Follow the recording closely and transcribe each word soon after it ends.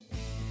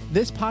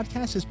This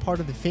podcast is part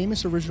of the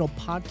Famous Original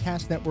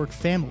Podcast Network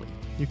family.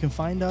 You can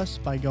find us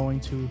by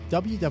going to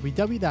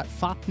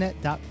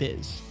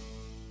www.fopnet.biz.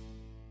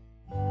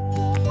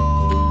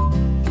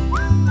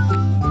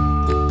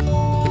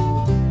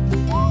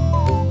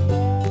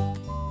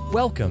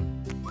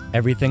 Welcome.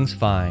 Everything's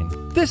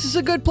fine. This is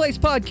a Good Place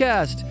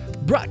podcast,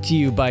 brought to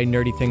you by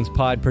Nerdy Things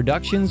Pod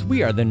Productions.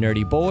 We are the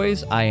Nerdy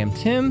Boys. I am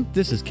Tim.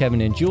 This is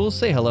Kevin and Jules.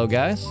 Say hello,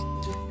 guys.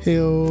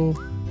 Heyo.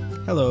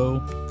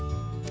 Hello.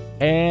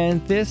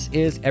 And this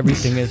is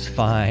Everything is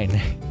Fine,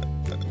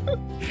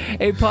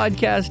 a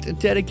podcast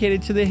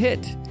dedicated to the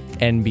hit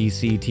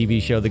NBC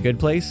TV show The Good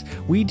Place.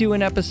 We do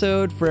an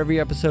episode for every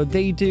episode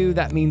they do.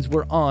 That means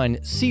we're on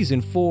season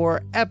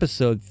 4,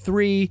 episode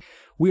 3.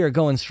 We are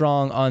going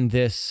strong on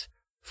this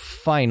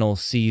final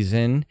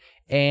season,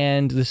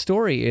 and the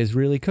story is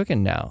really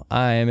cooking now.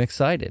 I am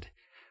excited.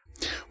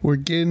 We're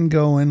getting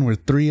going. We're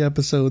 3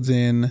 episodes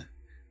in.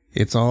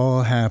 It's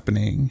all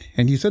happening.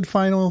 And you said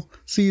final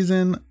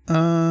season,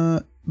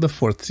 the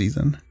 4th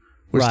season.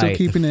 We're still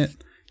keeping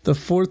it the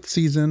 4th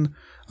season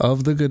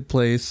of The Good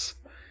Place.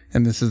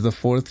 And this is the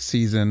 4th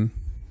season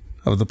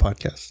of the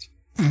podcast.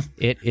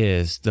 It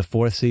is the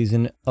 4th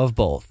season of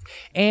both.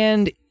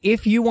 And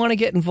if you want to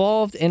get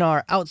involved in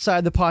our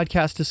Outside the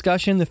Podcast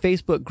discussion, the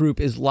Facebook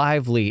group is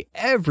lively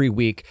every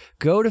week.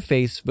 Go to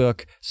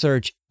Facebook,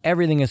 search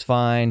Everything is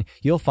Fine.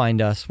 You'll find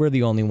us. We're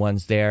the only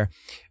ones there.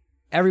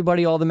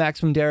 Everybody, all the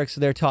Maximum Derricks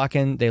are there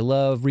talking. They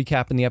love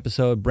recapping the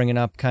episode, bringing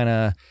up kind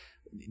of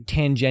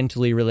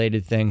tangentially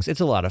related things. It's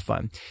a lot of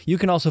fun. You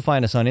can also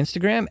find us on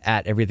Instagram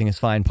at Everything is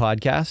Fine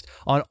Podcast,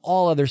 on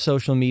all other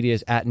social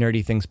medias at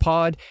Nerdy Things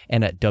Pod,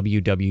 and at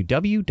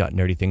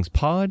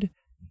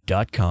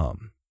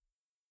www.nerdythingspod.com.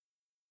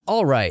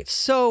 All right,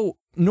 so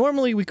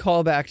normally we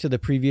call back to the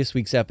previous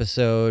week's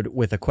episode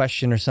with a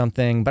question or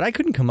something, but I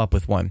couldn't come up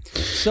with one.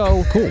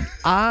 So cool.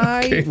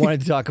 I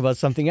wanted to talk about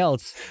something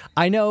else.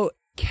 I know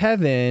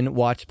Kevin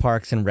watched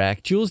Parks and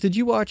Rec. Jules, did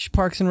you watch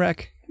Parks and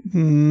Rec?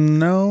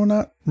 No,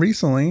 not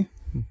recently.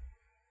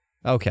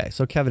 Okay,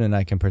 so Kevin and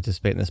I can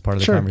participate in this part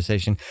of the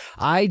conversation.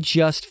 I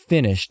just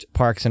finished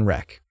Parks and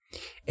Rec,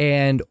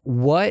 and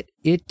what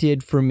it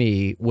did for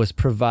me was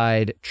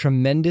provide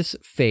tremendous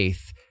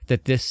faith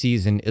that this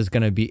season is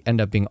going to end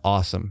up being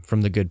awesome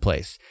from The Good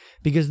Place,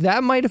 because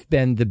that might have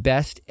been the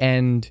best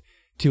end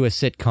to a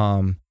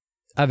sitcom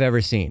I've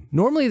ever seen.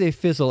 Normally they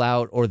fizzle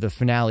out or the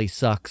finale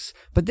sucks,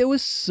 but there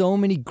was so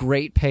many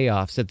great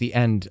payoffs at the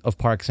end of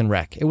Parks and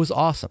Rec. It was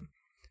awesome.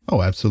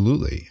 Oh,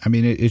 absolutely. I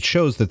mean, it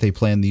shows that they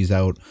plan these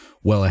out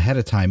well ahead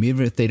of time.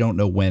 Even if they don't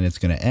know when it's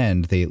going to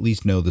end, they at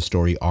least know the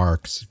story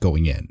arcs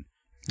going in.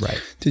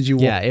 Right.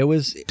 It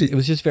was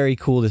just very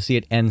cool to see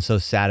it end so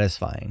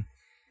satisfying.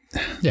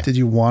 Yeah. Did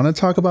you want to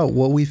talk about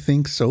what we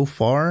think so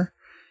far?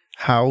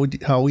 How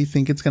we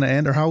think it's going to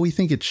end, or how we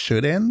think it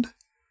should end?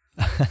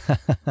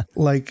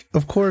 Like,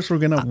 of course we're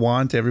gonna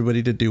want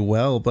everybody to do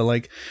well, but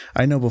like,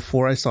 I know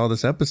before I saw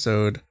this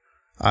episode,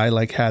 I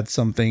like had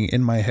something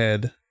in my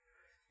head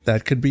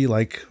that could be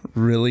like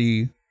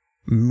really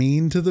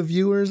mean to the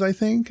viewers. I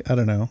think, I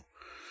don't know.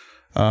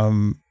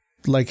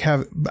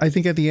 I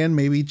think at the end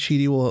maybe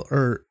Chidi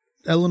or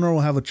Eleanor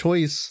will have a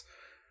choice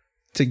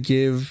to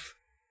give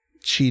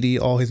Chidi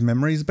all his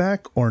memories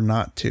back or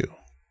not to.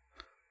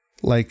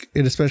 Like,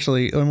 it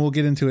especially, and we'll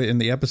get into it in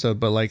the episode,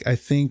 but like, I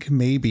think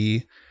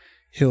maybe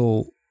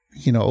he'll,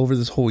 over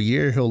this whole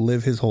year, he'll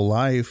live his whole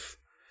life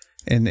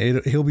and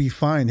he'll be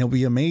fine. He'll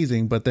be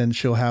amazing. But then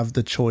she'll have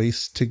the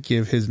choice to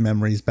give his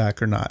memories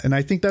back or not. And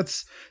I think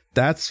that's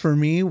for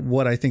me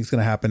what I think is going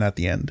to happen at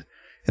the end.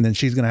 And then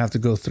she's going to have to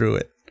go through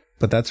it.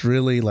 But that's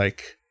really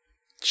like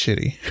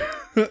shitty.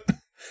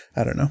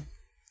 I don't know.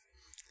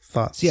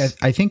 Thoughts? Yeah,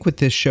 I think with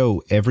this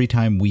show, every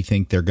time we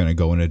think they're going to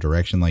go in a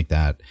direction like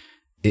that,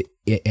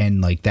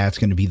 and like that's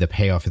going to be the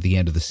payoff at the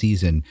end of the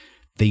season,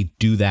 they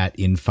do that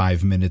in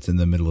 5 minutes in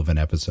the middle of an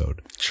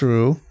episode.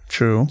 True.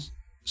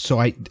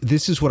 So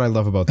this is what I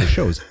love about the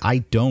show is I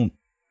don't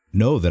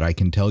know that I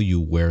can tell you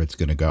where it's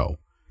going to go.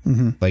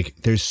 Mm-hmm. Like,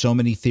 there's so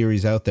many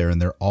theories out there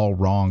and they're all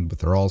wrong, but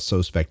they're all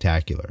so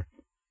spectacular.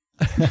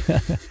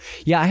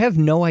 Yeah, I have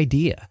no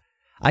idea.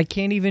 I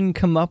can't even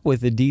come up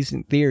with a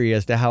decent theory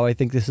as to how I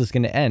think this is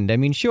going to end. I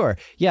mean, sure.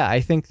 Yeah, I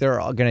think they're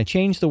going to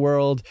change the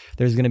world.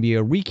 There's going to be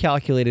a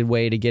recalculated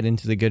way to get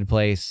into the Good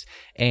Place,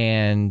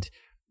 and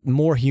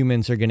more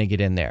humans are going to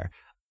get in there.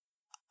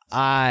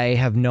 I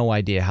have no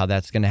idea how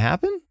that's going to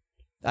happen.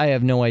 I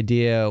have no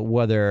idea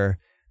whether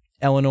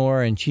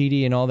Eleanor and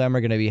Chidi and all them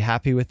are going to be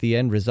happy with the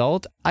end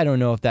result. I don't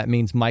know if that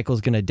means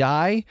Michael's going to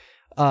die.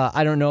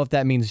 I don't know if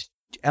that means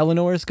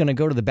Eleanor's going to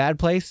go to the bad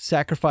place,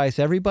 sacrifice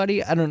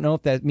everybody. I don't know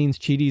if that means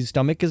Chidi's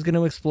stomach is going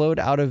to explode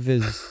out of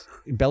his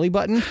belly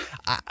button.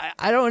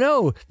 I don't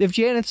know if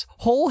Janet's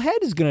whole head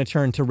is going to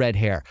turn to red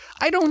hair.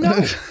 I don't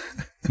know.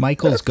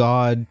 Michael's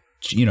God,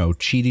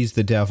 Chidi's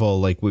the devil.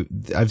 Like,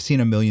 I've seen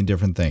a million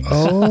different things.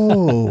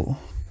 Oh,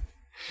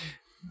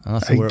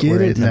 so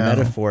we're into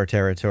metaphor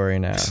territory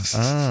now.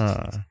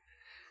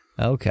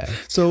 Okay.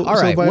 So, all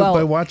right.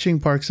 By watching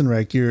Parks and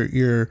Rec,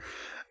 you're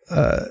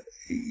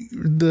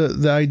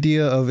the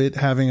idea of it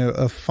having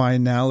a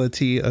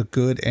finality, a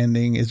good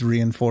ending, is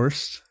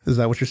reinforced. Is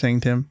that what you're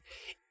saying, Tim?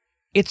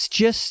 It's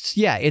just,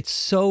 yeah, it's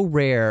so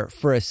rare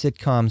for a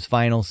sitcom's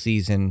final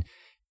season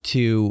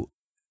to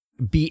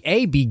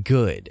be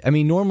good. I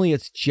mean, normally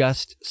it's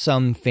just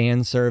some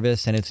fan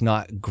service and it's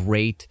not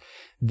great.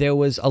 There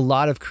was a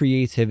lot of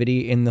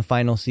creativity in the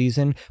final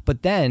season,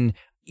 but then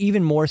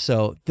even more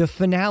so, the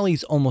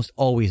finales almost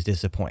always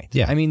disappoint.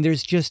 Yeah. I mean,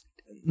 there's just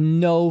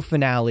no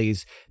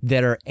finales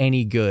that are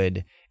any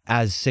good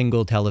as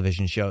single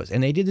television shows.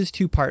 And they did this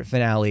 2-part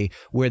finale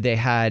where they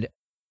had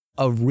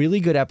a really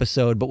good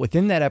episode, but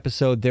within that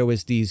episode, there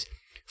was these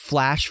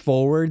flash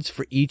forwards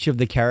for each of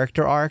the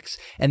character arcs.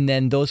 And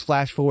then those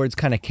flash forwards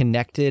kind of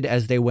connected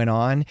as they went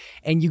on.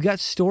 And you got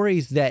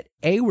stories that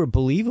A, were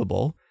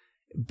believable,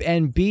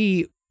 and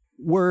B,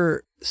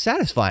 were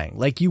satisfying.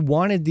 Like, you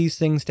wanted these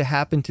things to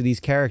happen to these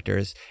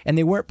characters, and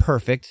they weren't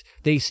perfect.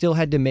 They still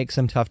had to make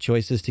some tough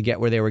choices to get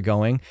where they were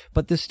going.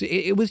 But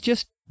it was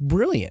just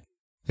brilliant.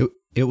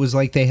 It was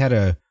like they had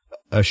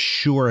a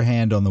sure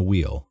hand on the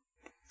wheel.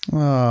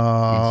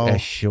 Oh, It's a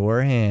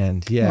sure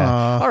hand.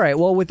 Yeah. All right.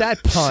 Well, with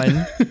that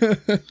pun,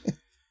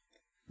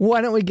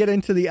 why don't we get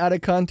into the out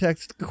of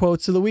context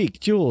quotes of the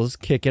week? Jules,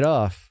 kick it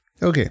off.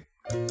 okay.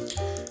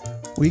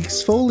 We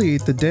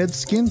exfoliate the dead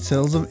skin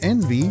cells of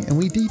envy and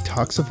we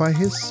detoxify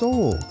his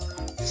soul.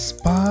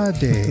 Spa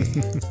day.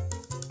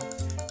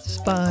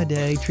 Spa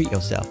day. Treat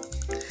yourself.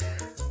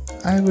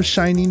 I have a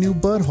shiny new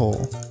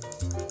butthole.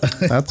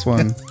 That's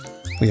one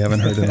we haven't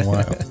heard in a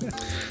while.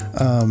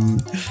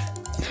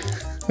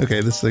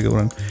 Okay, this is a good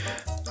one.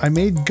 I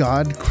made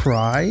God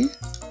cry.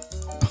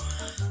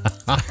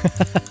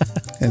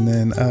 And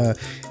then,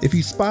 if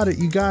you spot it,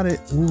 you got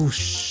it.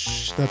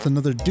 Whoosh. That's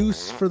another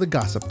deuce for the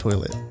gossip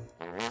toilet.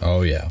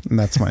 Oh, yeah. And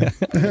that's mine.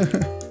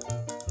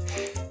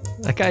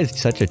 That guy's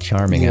such a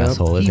charming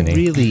asshole, isn't he?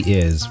 He really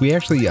is. We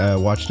actually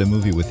watched a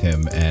movie with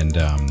him and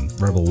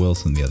Rebel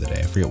Wilson the other day.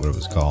 I forget what it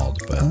was called,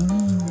 but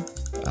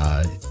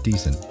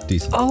decent.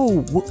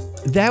 Oh,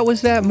 that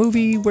was that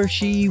movie where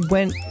she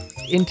went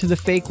into the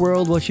fake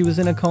world while she was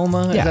in a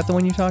coma? Yeah. Is that the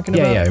one you're talking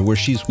about? Yeah, where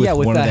she's with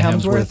one of the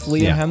Hemsworths.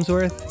 Liam yeah.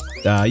 Hemsworth.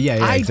 Yeah,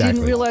 I exactly.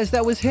 didn't realize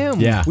that was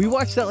him. Yeah. We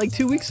watched that like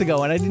 2 weeks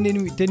ago, and I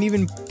didn't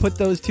even put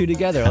those two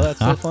together. Oh, that's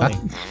so funny.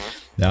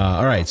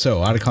 All right,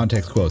 so out of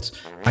context quotes.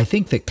 I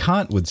think that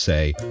Kant would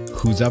say,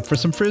 "Who's up for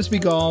some frisbee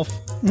golf?"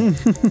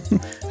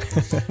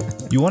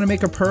 You want to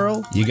make a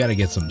pearl? You got to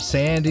get some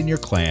sand in your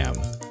clam.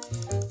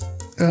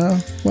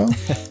 Well,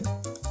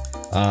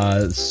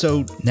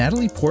 So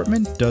Natalie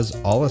Portman does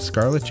all of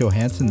Scarlett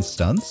Johansson's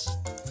stunts?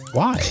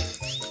 Why?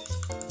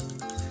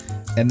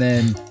 And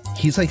then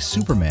he's like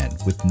Superman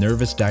with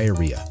nervous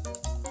diarrhea.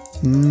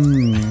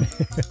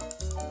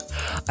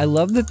 I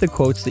love that the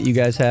quotes that you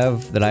guys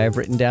have that I have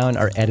written down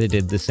are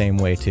edited the same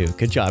way too.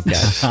 Good job,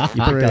 guys.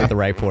 You picked out the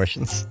right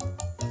portions.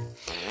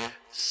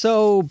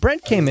 So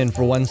Brent came in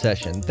for one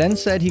session, then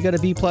said he got a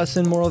B+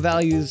 in moral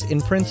values in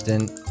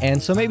Princeton,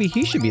 and so maybe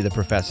he should be the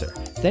professor.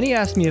 Then he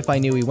asked me if I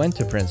knew he went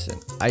to Princeton.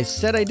 I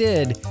said I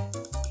did.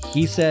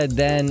 He said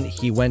then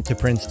he went to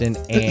Princeton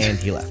and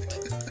he left.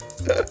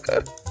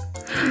 oh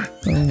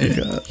my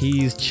God.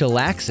 He's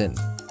chillaxing.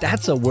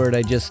 That's a word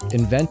I just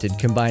invented,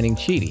 combining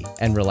cheaty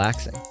and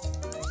relaxing.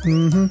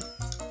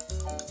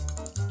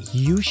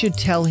 You should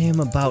tell him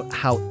about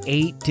how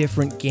 8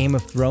 different Game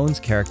of Thrones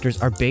characters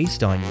are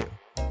based on you.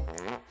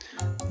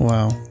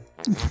 Wow.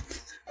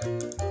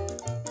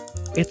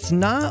 It's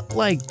not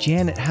like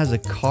Janet has a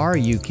car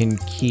you can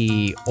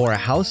key or a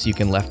house you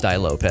can left eye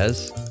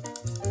Lopez.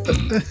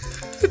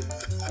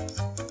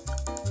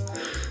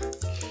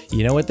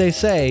 You know what they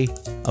say,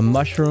 a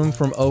mushroom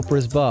from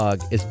Oprah's bog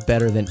is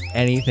better than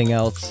anything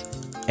else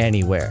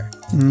anywhere.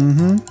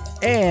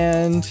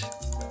 And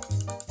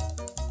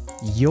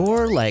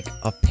you're like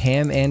a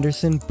Pam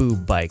Anderson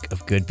boob bike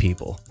of good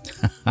people.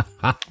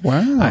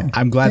 Wow.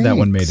 I'm glad that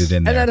one made it in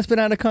And there. that has been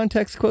out of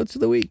context quotes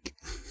of the week.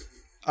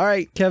 All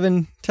right,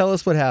 Kevin, tell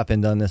us what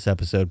happened on this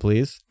episode,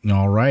 please.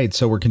 All right,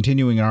 so we're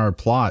continuing our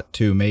plot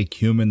to make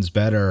humans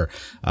better.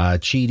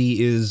 Chidi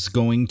is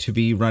going to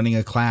be running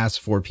a class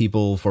for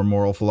people for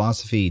moral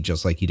philosophy,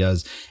 just like he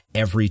does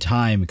every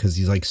time, because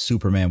he's like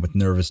Superman with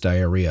nervous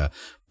diarrhea.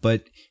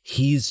 But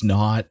he's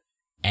not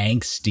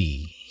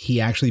angsty. He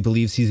actually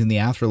believes he's in the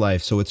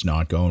afterlife, so it's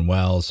not going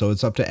well. So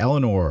it's up to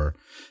Eleanor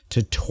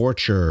to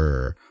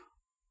torture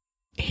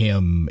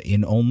him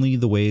in only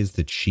the ways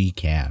that she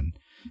can.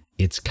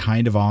 It's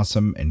kind of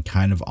awesome and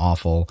kind of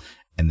awful,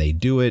 and they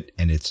do it,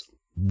 and it's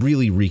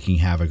really wreaking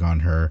havoc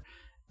on her,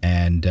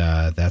 and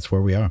that's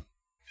where we are.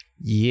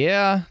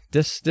 Yeah,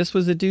 this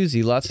was a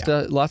doozy.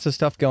 Lots of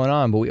stuff going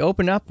on, but we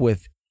open up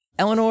with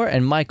Eleanor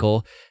and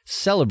Michael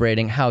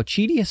celebrating how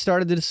Chidi has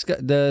started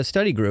the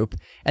study group,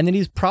 and that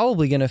he's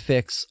probably going to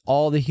fix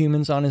all the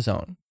humans on his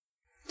own.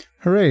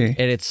 Hooray.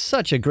 And it's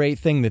such a great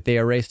thing that they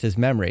erased his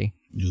memory.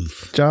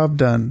 Oof. Job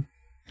done.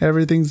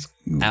 Everything's...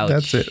 Ouch.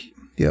 That's it.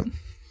 Yep.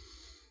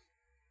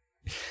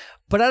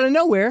 But out of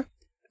nowhere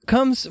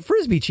comes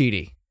Frisbee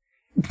Chidi.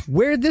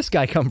 Where'd this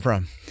guy come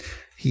from?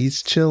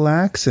 He's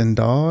chillaxing,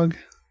 dog.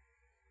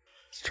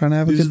 Just trying to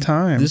have a good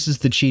time. This is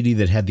the Chidi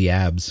that had the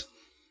abs.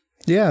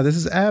 Yeah, this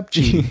is Ab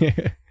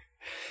Chidi.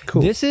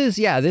 Cool. This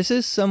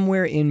is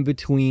somewhere in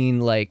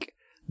between like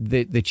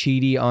the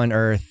Chidi on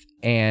Earth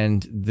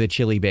and the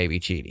Chili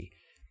Baby Chidi.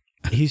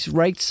 He's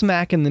right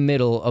smack in the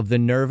middle of the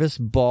nervous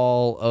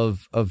ball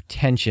of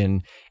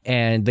tension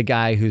and the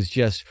guy who's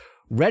just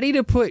ready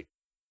to put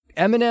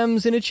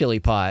M&Ms in a chili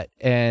pot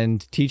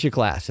and teach a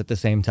class at the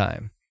same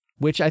time,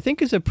 which I think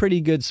is a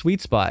pretty good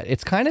sweet spot.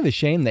 It's kind of a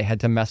shame they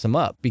had to mess him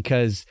up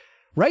because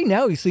right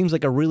now he seems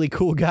like a really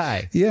cool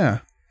guy. Yeah,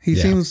 he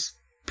seems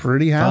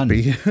pretty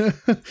happy.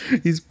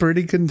 He's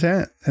pretty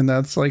content, and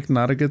that's like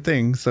not a good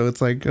thing. So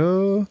it's like,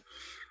 oh,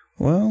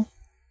 well.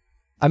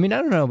 I mean,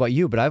 I don't know about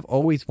you, but I've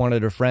always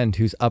wanted a friend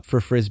who's up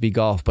for Frisbee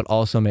golf, but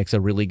also makes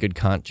a really good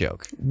Kant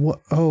joke. What?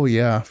 Oh,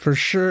 yeah, for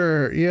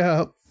sure.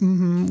 Yeah.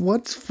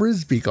 What's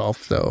Frisbee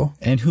golf, though?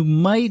 And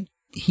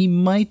he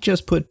might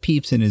just put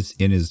peeps in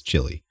his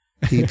chili.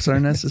 Peeps are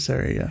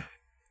necessary, yeah.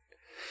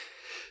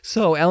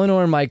 So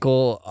Eleanor and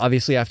Michael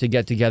obviously have to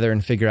get together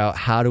and figure out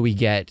how do we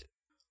get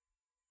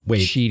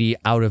Chidi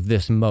out of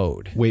this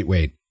mode.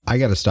 Wait. I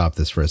got to stop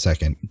this for a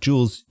second.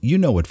 Jules, you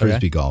know what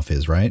Frisbee golf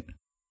is, right?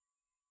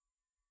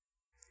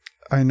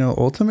 I know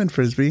Ultimate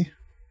Frisbee.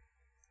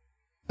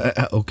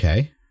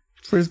 Okay.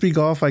 Frisbee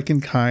golf, I can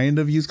kind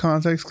of use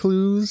context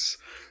clues.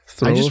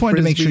 I just wanted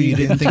to make sure you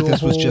didn't think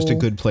this was just a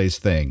good place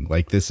thing.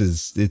 Like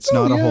it's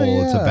not a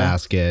hole, it's a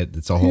basket,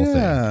 it's a whole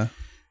thing.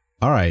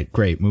 All right,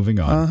 great. Moving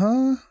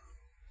on.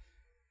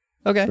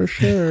 Okay. For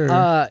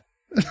sure.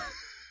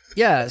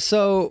 Yeah,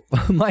 so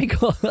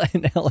Michael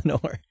and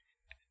Eleanor,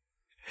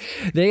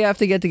 they have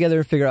to get together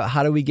and figure out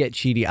how do we get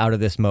Chidi out of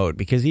this mode,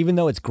 because even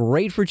though it's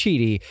great for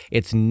Chidi,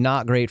 it's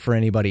not great for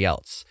anybody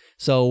else.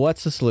 So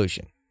what's the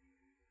solution?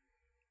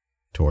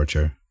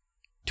 Torture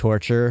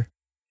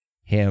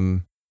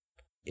him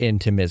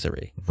into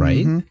misery.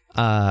 Right?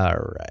 All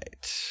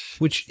right.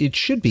 Which it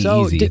should be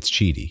easy. It's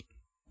Chidi.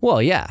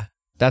 Well, yeah,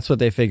 that's what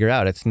they figure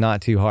out. It's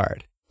not too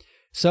hard.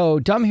 So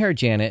dumb hair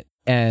Janet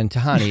and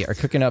Tahani are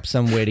cooking up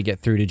some way to get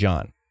through to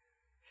John.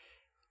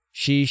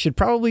 She should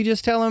probably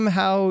just tell him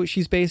how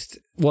she's based,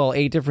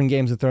 8 different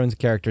Games of Thrones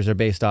characters are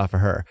based off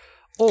of her.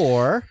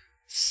 Or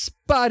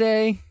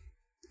Spade.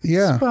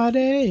 Yeah.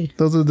 Spade.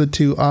 Those are the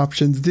two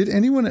options. Did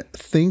anyone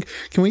think,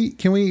 can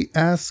we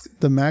ask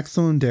the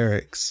maximum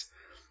Derricks?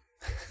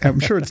 I'm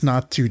sure it's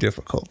not too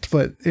difficult,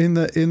 but in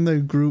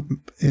the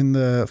group, in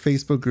the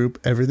Facebook group,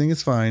 everything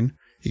is fine.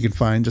 You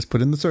can just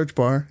put in the search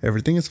bar,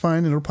 everything is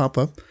fine, it'll pop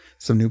up.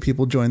 Some new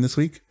people joined this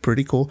week.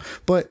 Pretty cool.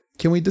 But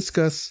can we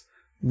discuss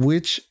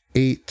which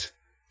 8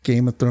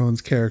 Game of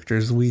Thrones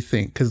characters we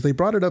think? Because they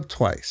brought it up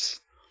twice.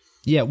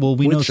 Yeah, well,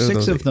 we know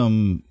 6 of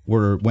them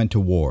went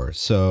to war,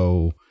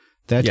 so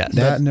that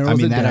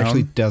narrows it down.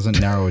 Actually doesn't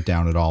narrow it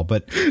down at all,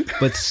 but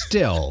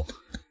still.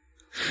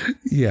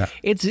 Yeah.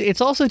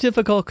 It's also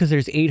difficult because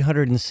there's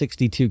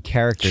 862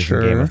 characters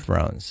in Game of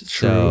Thrones.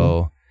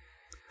 True.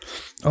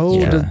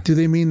 So do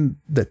they mean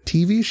the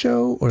TV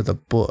show or the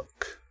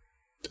book?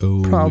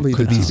 Oh, probably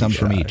could be some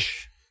from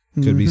each.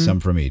 Could be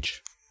some from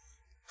each.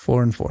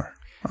 4 and 4.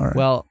 All right.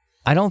 Well,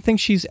 I don't think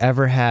she's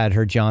ever had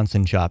her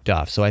Johnson chopped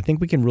off, so I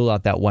think we can rule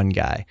out that one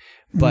guy.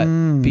 But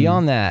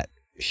beyond that,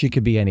 she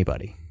could be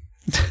anybody.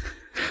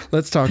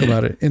 Let's talk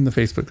about it in the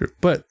Facebook group.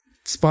 But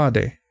Spa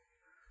Day.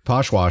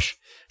 Posh Wash.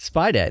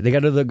 Spa Day. They got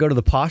to go to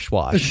the Posh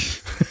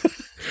Wash.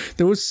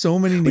 There was so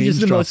many names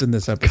dropped in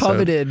this episode.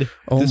 Coveted.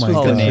 This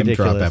was the name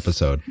drop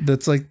episode.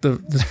 That's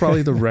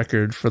probably the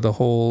record for the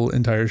whole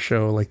entire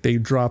show. Like they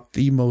dropped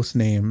the most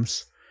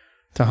names.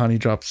 Tahani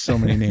dropped so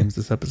many names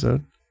this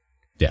episode.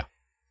 Yeah.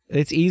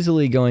 It's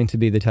easily going to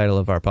be the title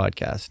of our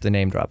podcast, the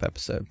name drop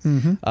episode.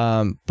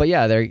 But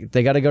yeah,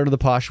 they got to go to the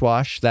Posh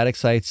Wash. That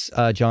excites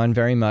John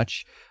very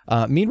much.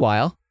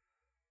 Meanwhile,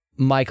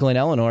 Michael and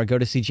Eleanor go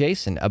to see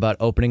Jason about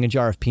opening a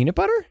jar of peanut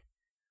butter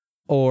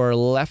or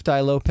Left Eye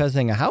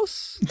Lopezing a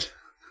house.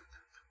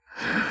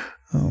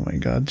 Oh my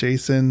God,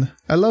 Jason.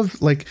 I love,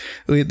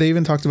 they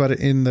even talked about it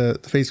in the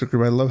Facebook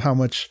group. I love how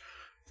much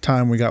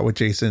time we got with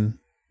Jason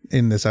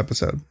in this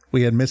episode.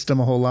 We had missed him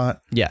a whole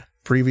lot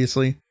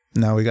previously.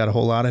 Now we got a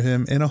whole lot of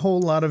him and a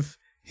whole lot of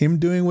him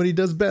doing what he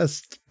does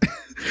best,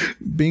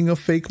 being a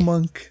fake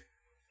monk.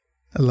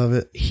 I love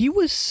it. He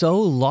was so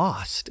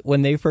lost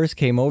when they first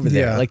came over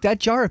there. Yeah. Like that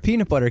jar of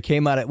peanut butter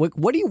came out. What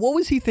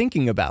was he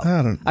thinking about?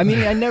 I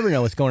mean, I never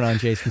know what's going on in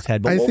Jason's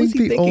head, but I what think was he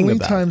the thinking only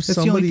about? time That's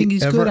the only thing somebody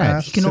he's ever good at.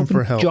 asks He can him open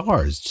for help.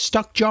 jars,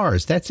 stuck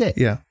jars. That's it.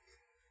 Yeah.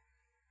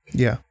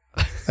 Yeah.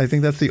 I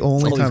think that's the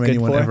only all he's time good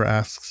anyone for. ever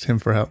asks him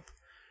for help.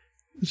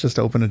 It's just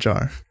to open a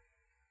jar.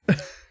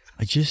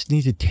 I just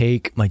need to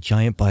take my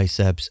giant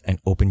biceps and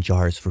open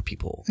jars for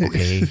people,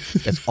 okay?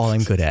 That's all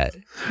I'm good at.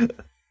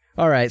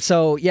 All right,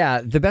 so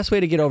yeah, the best way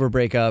to get over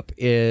breakup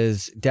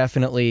is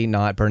definitely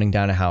not burning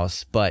down a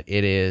house, but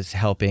it is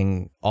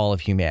helping all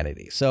of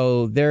humanity.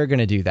 So they're going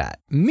to do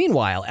that.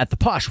 Meanwhile, at the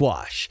Posh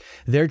Wash,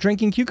 they're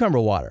drinking cucumber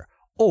water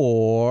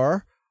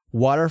or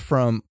water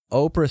from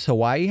Oprah's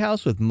Hawaii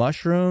house with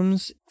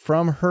mushrooms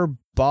from her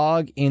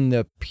bog in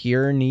the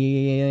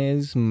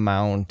Pyrenees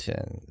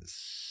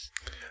Mountains.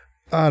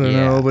 I don't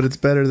Yeah. know, but it's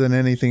better than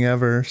anything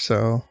ever.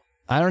 So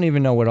I don't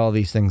even know what all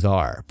these things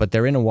are, but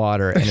they're in the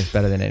water and it's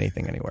better than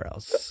anything anywhere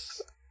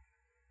else.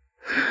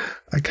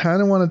 I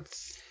kind of want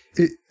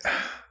to.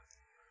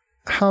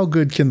 How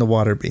good can the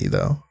water be,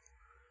 though?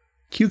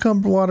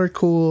 Cucumber water,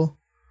 cool.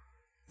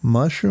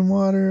 Mushroom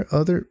water,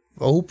 other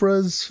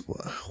Oprah's.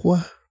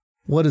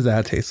 What does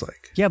that taste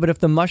like? Yeah, but if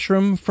the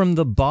mushroom from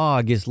the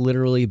bog is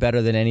literally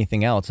better than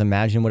anything else,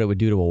 imagine what it would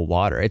do to a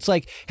water. It's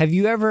like, have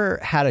you ever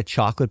had a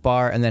chocolate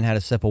bar and then had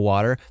a sip of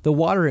water? The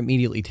water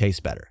immediately tastes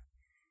better.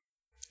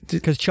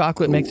 Because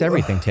chocolate makes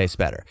everything taste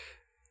better.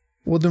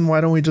 Well, then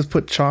why don't we just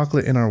put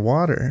chocolate in our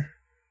water?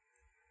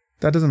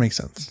 That doesn't make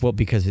sense. Well,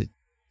 because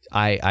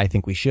I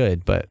think we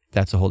should, but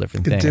that's a whole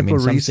different You thing. dip I mean, a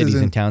some Reese's cities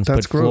in- and towns put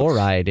that's gross.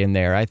 fluoride in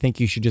there. I think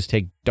you should just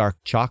take dark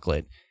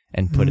chocolate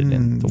and put it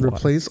in the water.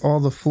 Replace all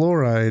the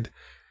fluoride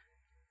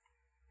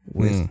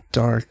with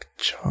dark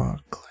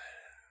chocolate.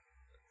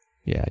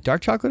 Yeah,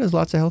 dark chocolate has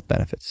lots of health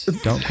benefits.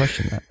 Don't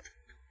question that.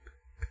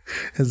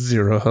 Has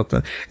zero health.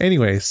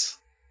 Anyways,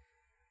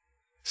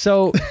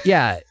 So,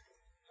 yeah,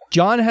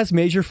 John has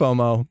major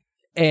FOMO,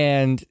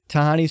 and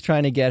Tahani's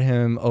trying to get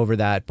him over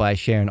that by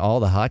sharing all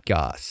the hot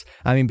goss.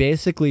 I mean,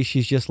 basically,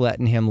 she's just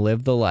letting him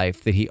live the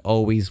life that he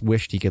always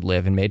wished he could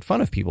live and made fun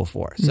of people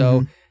for.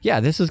 So, yeah,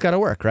 this has got to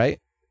work, right?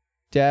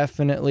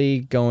 Definitely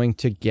going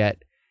to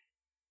get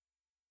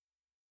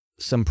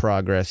some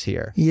progress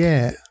here.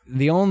 yeah.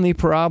 The only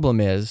problem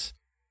is,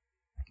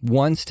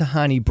 once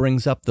Tahani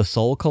brings up the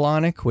soul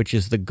colonic, which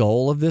is the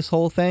goal of this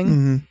whole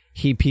thing,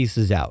 he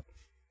pieces out.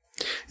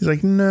 He's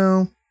like,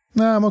 no,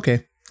 I'm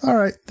okay. All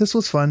right, this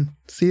was fun.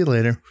 See you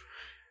later.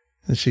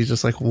 And she's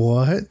just like,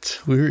 what?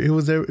 It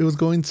was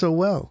going so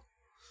well.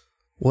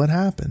 What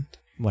happened?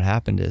 What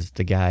happened is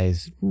the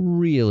guy's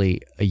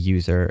really a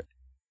user,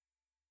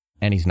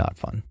 and he's not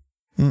fun.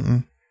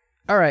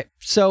 All right,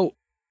 so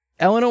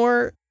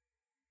Eleanor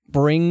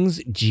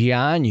brings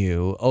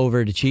Jianyu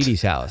over to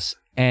Chidi's house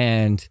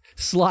and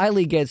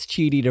slyly gets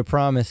Chidi to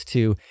promise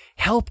to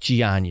help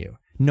Jianyu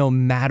no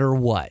matter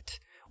what,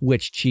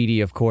 which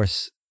Chidi, of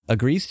course,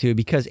 agrees to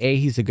because A,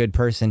 he's a good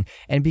person,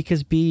 and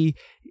because B,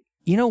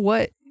 you know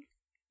what?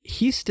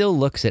 He still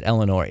looks at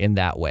Eleanor in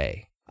that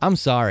way. I'm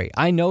sorry.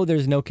 I know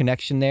there's no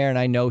connection there, and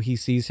I know he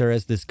sees her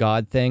as this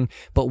god thing,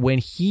 but when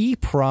he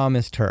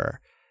promised her,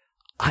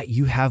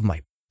 you have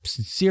my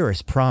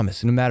sincerest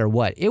promise, no matter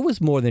what, it was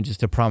more than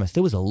just a promise.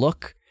 There was a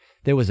look.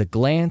 There was a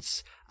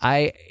glance.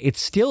 It's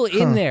still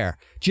in there.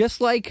 Just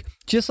like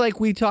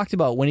we talked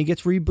about when he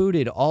gets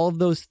rebooted, all of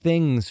those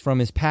things from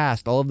his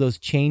past, all of those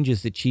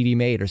changes that Chidi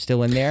made are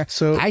still in there.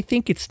 So I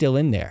think it's still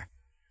in there.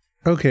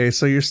 Okay,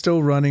 so you're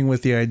still running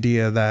with the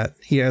idea that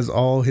he has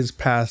all his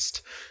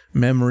past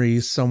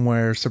memories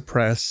somewhere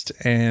suppressed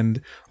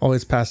and all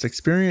his past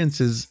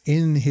experiences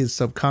in his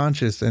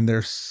subconscious, and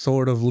they're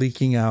sort of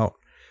leaking out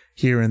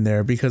here and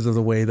there because of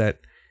the way that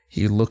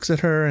he looks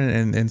at her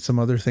and some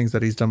other things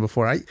that he's done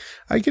before.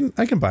 I can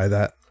buy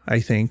that. I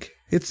think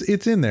it's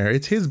in there.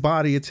 It's his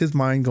body. It's his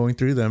mind going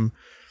through them.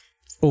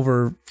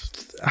 Over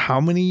how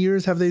many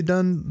years have they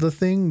done the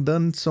thing?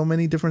 Done so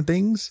many different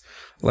things,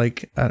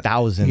 like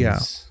Thousands. Yeah,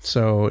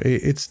 so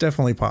it's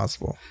definitely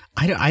possible.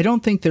 I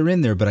don't think they're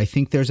in there, but I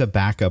think there's a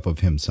backup of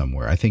him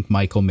somewhere. I think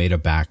Michael made a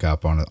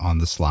backup on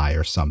the sly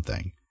or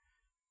something.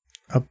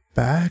 A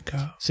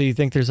backup. So you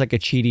think there's like a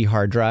Chidi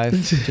hard drive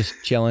just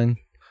chilling?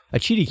 A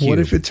Chidi cube. What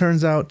if it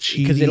turns out Chidi?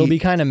 Because it'll be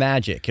kind of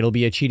magic. It'll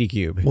be a Chidi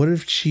cube. What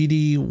if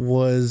Chidi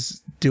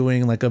was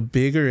doing like a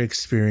bigger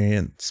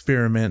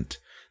experiment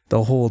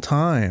the whole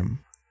time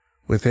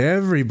with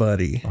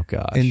everybody? Oh,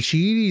 gosh. And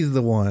Chidi's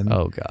the one.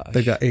 Oh, gosh.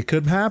 The guy. It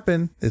could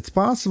happen. It's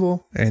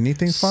possible.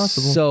 Anything's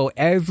possible. So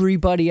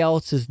everybody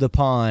else is the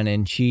pawn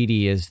and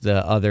Chidi is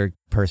the other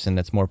person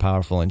that's more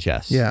powerful in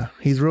chess. Yeah,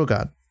 he's real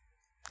god.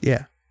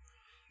 Yeah.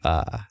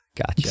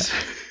 Gotcha.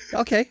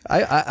 Okay.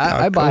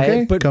 I buy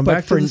Okay, it. But, come but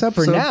back to this for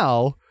episode. now,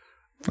 All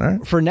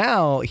right. for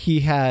now,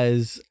 he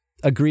has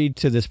agreed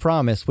to this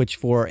promise, which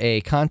for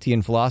a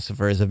Kantian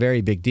philosopher is a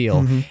very big deal.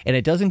 And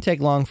it doesn't take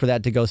long for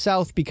that to go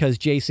south because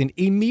Jason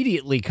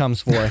immediately comes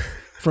forth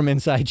from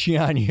inside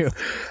Jianyu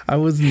I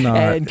was not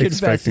and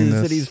expecting confesses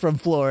this. that he's from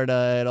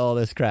Florida and all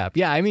this crap.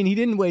 Yeah, I mean, he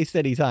didn't waste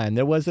any time.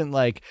 There wasn't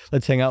like,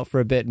 let's hang out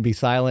for a bit and be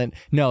silent.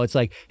 No, it's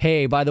like,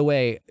 hey, by the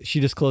way, she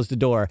just closed the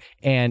door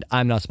and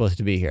I'm not supposed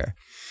to be here.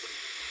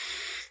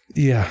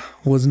 Yeah,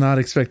 was not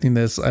expecting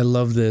this. I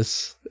love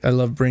this. I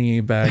love bringing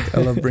it back. I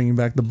love bringing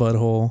back the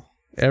butthole.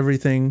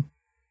 Everything.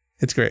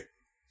 It's great.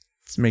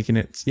 It's making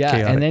it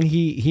chaotic. And then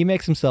he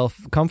makes himself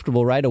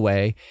comfortable right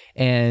away.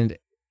 And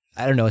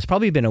I don't know, it's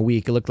probably been a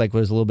week. It looked like it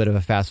was a little bit of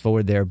a fast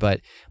forward there, but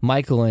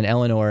Michael and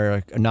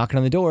Eleanor are knocking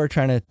on the door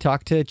trying to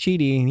talk to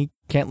Chidi, and he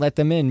can't let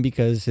them in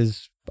because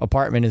his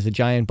apartment is a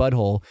giant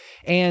butthole.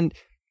 And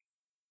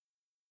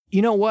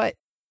you know what?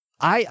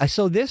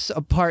 So this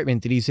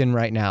apartment that he's in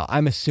right now,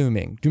 I'm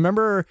assuming, do you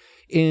remember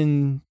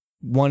in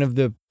one of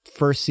the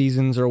first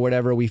seasons or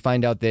whatever, we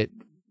find out that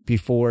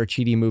before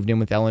Chidi moved in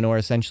with Eleanor,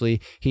 essentially,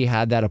 he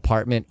had that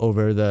apartment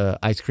over the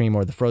ice cream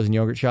or the frozen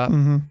yogurt shop.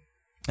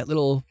 That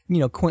little,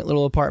 quaint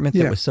little apartment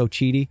that was so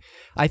cheaty.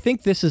 I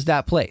think this is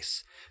that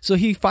place. So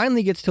he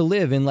finally gets to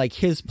live in like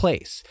his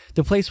place,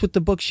 the place with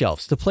the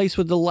bookshelves, the place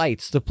with the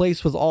lights, the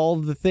place with all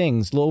the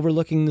things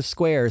overlooking the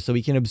square so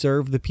he can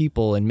observe the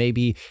people and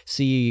maybe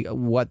see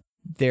what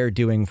they're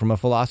doing from a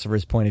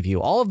philosopher's point of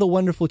view. All of the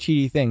wonderful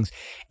cheaty things.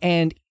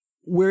 And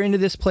we're into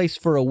this place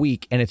for a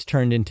week and it's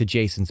turned into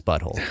Jason's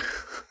butthole.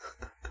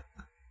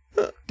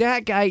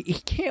 That guy, he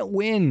can't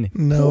win.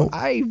 No.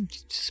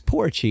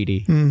 Poor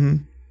Chidi. Mm-hmm.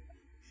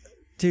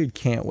 Dude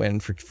can't win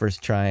for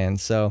first trying.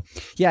 So,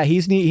 yeah, he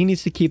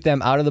needs to keep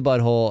them out of the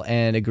butthole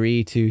and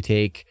agree to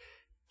take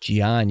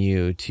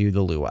Jianyu to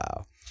the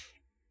luau.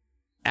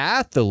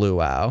 At the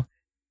luau,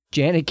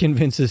 Janet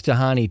convinces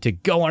Tahani to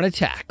go on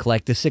attack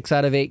like the 6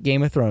 out of 8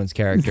 Game of Thrones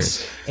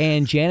characters.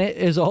 And Janet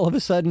is all of a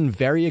sudden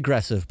very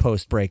aggressive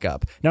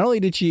post-breakup. Not only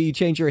did she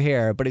change her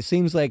hair, but it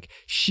seems like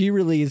she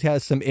really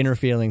has some inner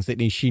feelings that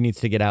she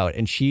needs to get out.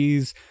 And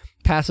she's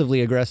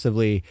passively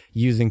aggressively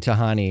using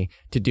Tahani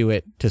to do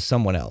it to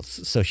someone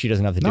else so she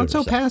doesn't have to do it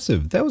herself. Not so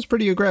passive. That was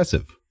pretty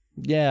aggressive.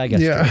 Yeah, I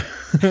guess.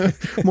 Yeah.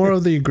 More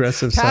of the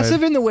aggressive side.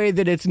 Passive in the way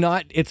that it's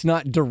not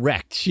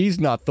direct. She's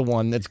not the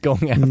one that's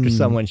going after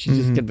someone. She's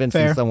just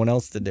convincing someone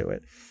else to do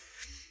it.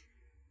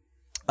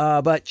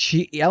 But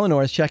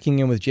Eleanor is checking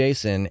in with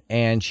Jason,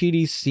 and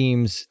Chidi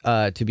seems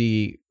to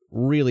be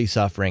really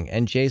suffering.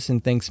 And Jason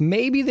thinks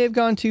maybe they've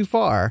gone too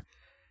far,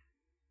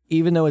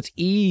 even though it's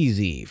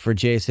easy for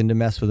Jason to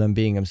mess with him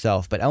being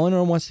himself. But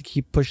Eleanor wants to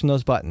keep pushing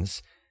those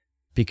buttons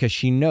because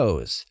she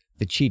knows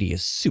that Chidi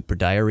is super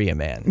diarrhea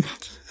man.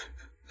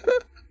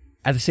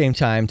 At the same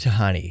time,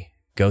 Tahani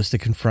goes to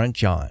confront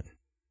John,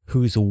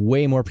 who's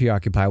way more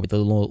preoccupied with the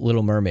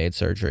Little Mermaid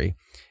surgery.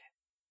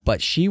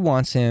 But she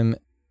wants him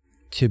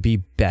to be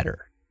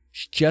better.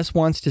 She just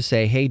wants to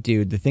say, hey,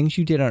 dude, the things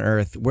you did on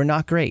Earth were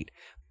not great.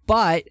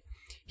 But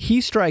he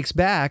strikes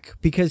back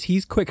because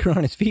he's quicker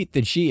on his feet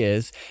than she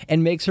is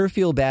and makes her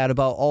feel bad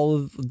about all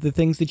of the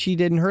things that she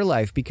did in her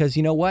life. Because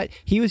you know what?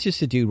 He was just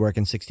a dude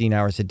working 16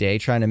 hours a day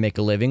trying to make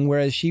a living,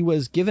 whereas she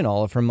was given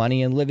all of her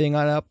money and living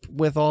up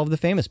with all of the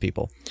famous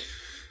people.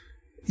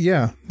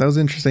 Yeah, that was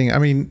interesting. I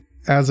mean,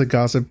 as a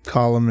gossip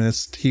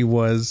columnist, he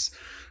was,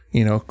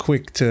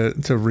 quick to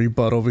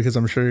rebuttal because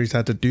I'm sure he's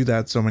had to do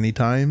that so many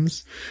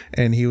times.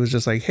 And he was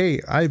just like, hey,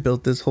 I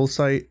built this whole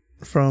site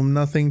from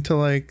nothing to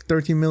like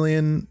 30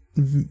 million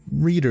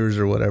readers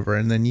or whatever,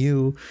 and then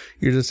you're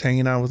just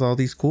hanging out with all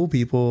these cool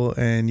people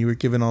and you were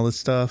given all this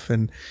stuff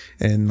and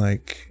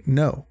like,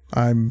 no,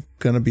 I'm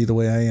gonna be the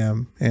way I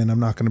am and I'm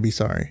not gonna be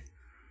sorry.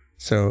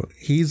 So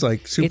he's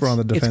like super on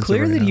the defensive. It's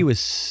clear right that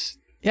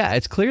now.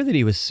 It's clear that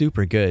he was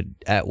super good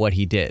at what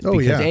he did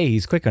because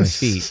he's quick on his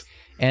feet,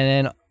 and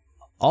then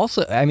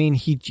also, I mean,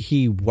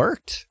 he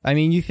worked. I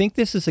mean, you think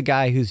this is a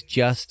guy who's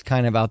just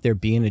kind of out there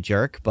being a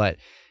jerk, but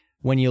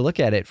when you look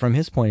at it from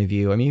his point of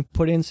view, I mean,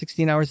 put in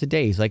 16 hours a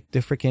day. He's like the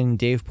freaking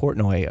Dave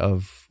Portnoy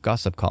of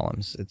gossip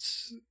columns.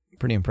 It's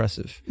pretty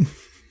impressive.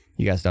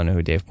 You guys don't know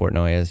who Dave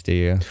Portnoy is, do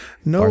you?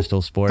 No,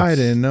 Barstool Sports. I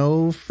didn't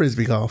know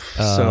Frisbee golf.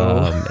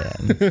 Oh,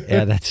 man.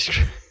 Yeah, that's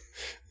true.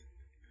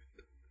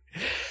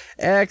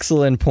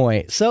 Excellent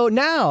point. So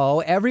now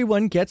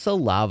everyone gets a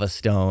lava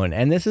stone,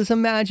 and this is a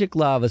magic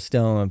lava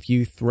stone. If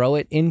you throw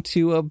it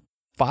into a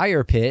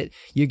fire pit,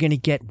 you're going to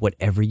get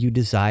whatever you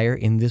desire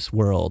in this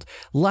world,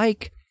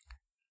 like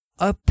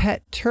a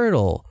pet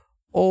turtle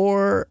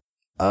or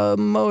a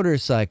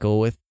motorcycle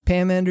with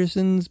Pam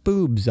Anderson's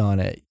boobs on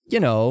it.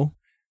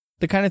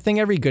 The kind of thing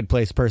every good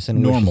place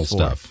person normal wishes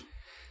stuff.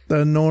 For.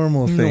 The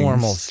normal things.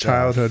 Normal stuff.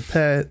 Childhood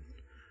pet,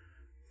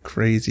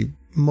 crazy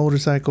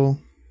motorcycle.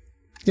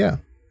 Yeah.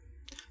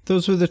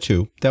 Those were the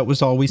two. That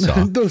was all we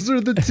saw. Those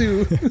are the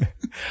two.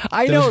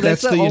 I know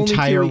that's the only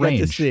entire two we range.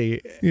 get to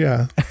see.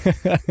 Yeah.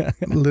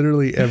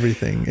 Literally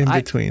everything in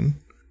between.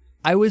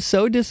 I was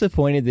so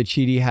disappointed that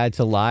Chidi had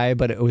to lie,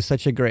 but it was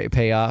such a great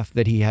payoff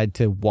that he had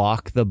to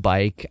walk the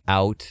bike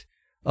out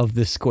of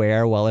the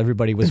square while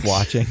everybody was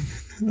watching.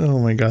 Oh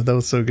my God, that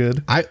was so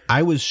good.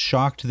 I was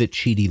shocked that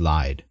Chidi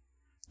lied.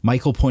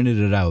 Michael pointed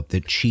it out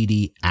that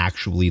Chidi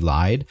actually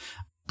lied.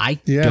 I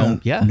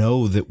don't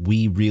know that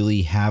we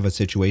really have a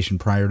situation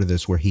prior to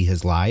this where he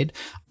has lied.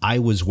 I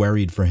was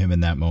worried for him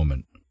in that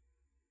moment.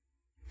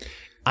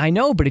 I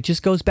know, but it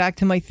just goes back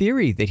to my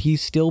theory that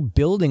he's still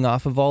building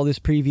off of all this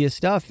previous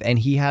stuff and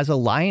he has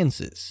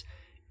alliances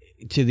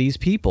to these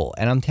people.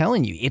 And I'm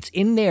telling you, it's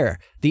in there.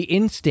 The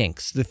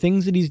instincts, the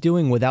things that he's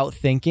doing without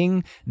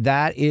thinking,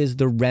 that is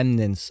the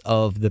remnants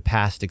of the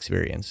past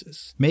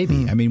experiences.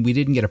 Maybe. I mean, we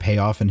didn't get a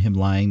payoff in him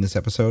lying this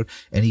episode,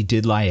 and he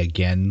did lie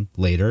again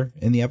later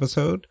in the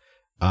episode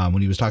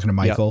when he was talking to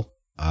Michael,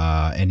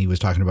 and he was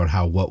talking about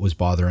how what was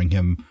bothering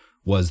him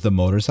was the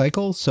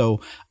motorcycle. So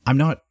I'm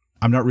not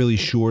really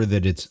sure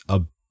that it's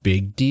a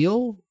big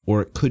deal,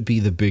 or it could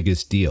be the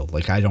biggest deal.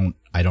 Like, I don't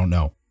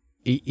know.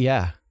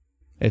 Yeah.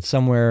 It's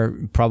somewhere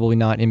probably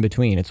not in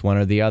between. It's one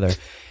or the other.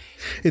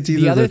 It's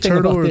either other the thing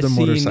turtle about or the this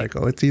scene-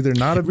 motorcycle. It's either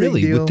not a big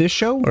Really, deal with this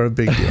show? or a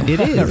big deal. It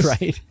is.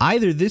 Right.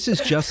 Either this is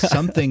just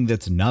something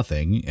that's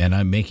nothing and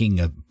I'm making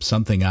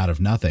something out of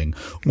nothing,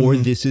 or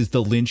this is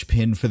the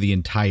linchpin for the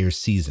entire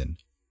season.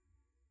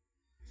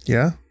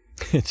 Yeah.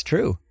 It's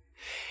true.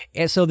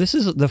 And so this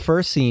is the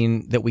first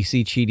scene that we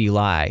see Chidi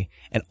lie,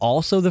 and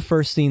also the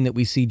first scene that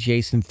we see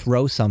Jason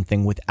throw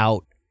something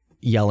without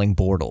yelling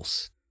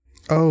Bortles.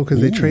 Oh,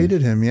 because they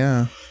traded him.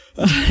 Yeah.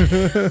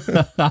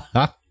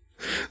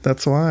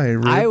 That's why.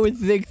 I would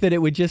think that it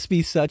would just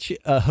be such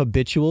a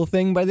habitual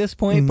thing by this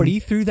point, but he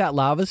threw that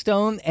lava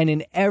stone, and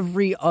in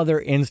every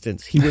other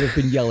instance, he would have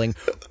been yelling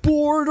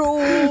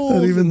Bortles. I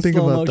didn't even in think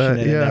slow about motion,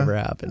 that. and Yeah. it never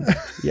happened.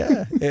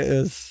 Yeah,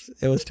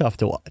 it was tough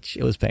to watch.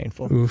 It was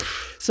painful.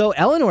 Oof. So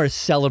Eleanor is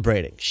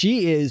celebrating.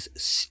 She is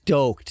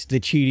stoked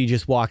that Chidi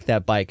just walked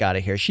that bike out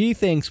of here. She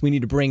thinks we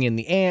need to bring in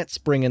the ants,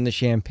 bring in the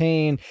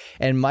champagne,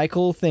 and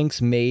Michael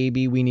thinks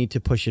maybe we need to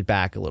push it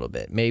back a little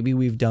bit. Maybe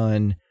we've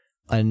done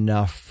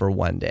enough for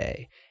one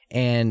day.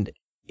 And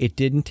it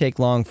didn't take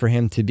long for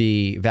him to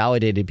be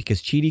validated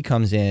because Chidi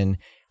comes in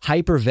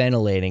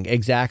hyperventilating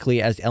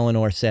exactly as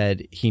Eleanor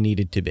said he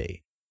needed to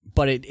be.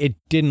 But it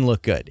didn't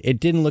look good. It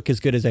didn't look as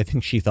good as I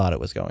think she thought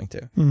it was going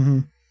to. Mm-hmm.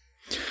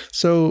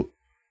 So,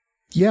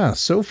 yeah,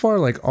 so far,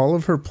 like all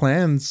of her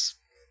plans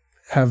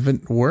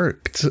haven't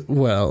worked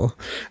well.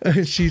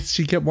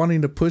 She kept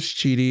wanting to push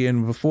Chidi,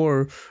 and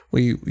before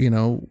we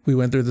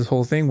went through this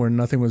whole thing where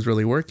nothing was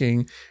really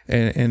working,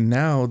 and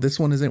now this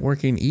one isn't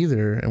working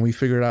either. And we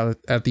figured out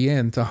at the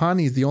end,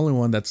 Tahani's the only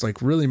one that's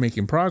like really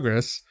making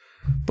progress,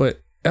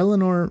 but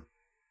Eleanor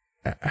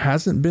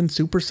hasn't been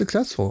super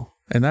successful,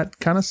 and that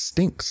kind of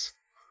stinks.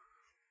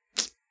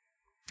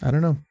 I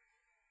don't know.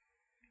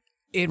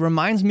 It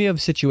reminds me of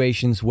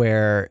situations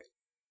where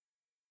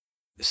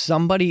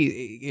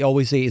somebody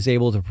always is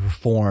able to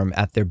perform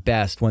at their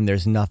best when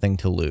there's nothing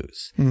to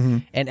lose. Mm-hmm.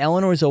 And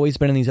Eleanor's always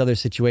been in these other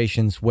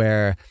situations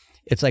where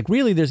it's like,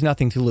 really, there's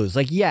nothing to lose.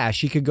 Like, yeah,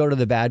 she could go to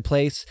the bad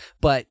place,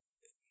 but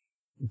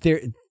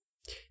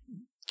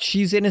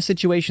she's in a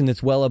situation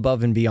that's well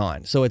above and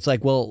beyond. So it's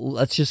like, well,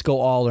 let's just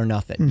go all or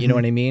nothing. Mm-hmm. You know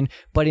what I mean?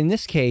 But in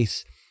this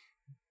case,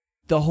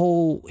 the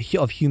whole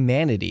of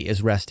humanity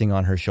is resting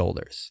on her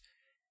shoulders.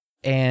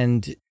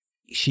 And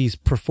she's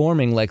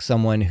performing like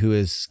someone who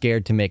is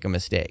scared to make a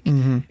mistake,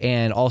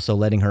 and also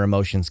letting her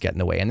emotions get in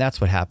the way. And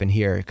that's what happened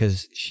here,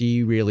 because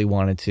she really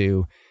wanted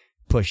to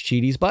push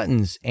Chidi's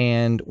buttons.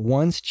 And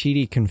once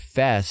Chidi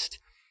confessed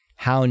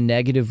how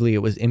negatively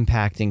it was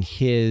impacting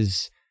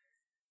his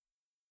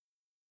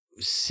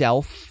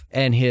self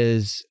and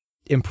his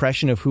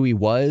impression of who he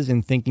was,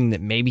 and thinking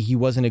that maybe he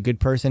wasn't a good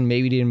person,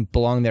 maybe he didn't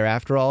belong there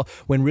after all,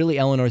 when really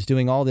Eleanor's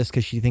doing all this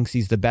because she thinks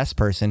he's the best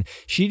person,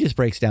 she just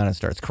breaks down and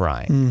starts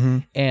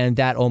crying. And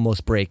that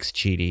almost breaks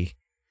Chidi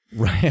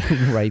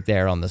right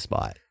there on the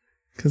spot.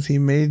 Because he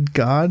made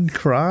God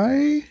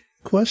cry?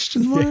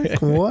 Question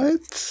mark?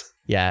 What?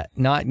 Yeah,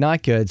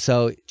 not good.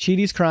 So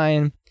Chidi's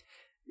crying,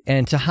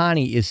 and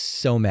Tahani is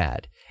so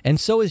mad. And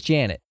so is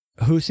Janet,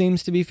 who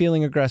seems to be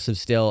feeling aggressive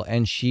still,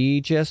 and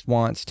she just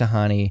wants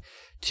Tahani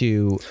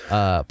to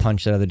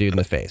punch that other dude in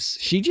the face.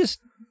 She just,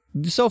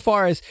 so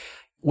far as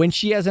when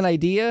she has an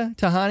idea,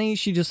 Tahani,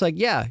 she just like,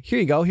 yeah, here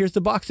you go. Here's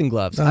the boxing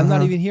gloves. I'm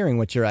not even hearing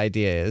what your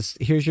idea is.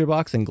 Here's your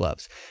boxing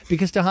gloves.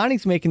 Because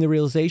Tahani's making the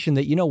realization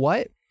that, you know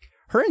what?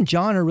 Her and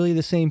John are really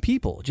the same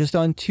people, just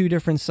on two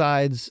different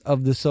sides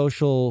of the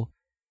social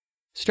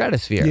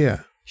stratosphere.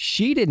 Yeah.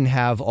 She didn't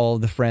have all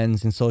the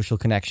friends and social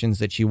connections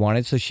that she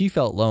wanted, so she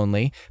felt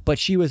lonely, but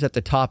she was at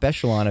the top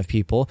echelon of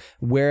people,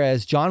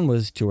 whereas John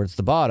was towards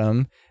the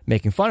bottom,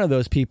 making fun of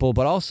those people,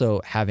 but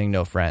also having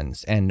no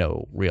friends and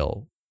no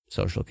real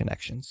social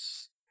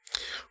connections.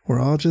 We're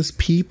all just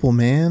people,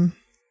 man.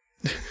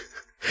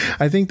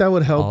 I think that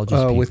would help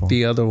with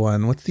the other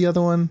one. What's the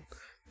other one?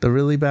 The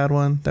really bad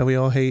one that we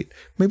all hate?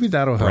 Maybe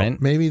that'll help.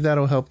 Brent? Maybe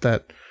that'll help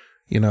that,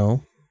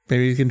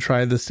 maybe you can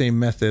try the same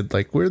method.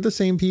 Like, we're the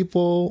same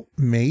people,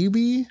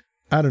 maybe?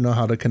 I don't know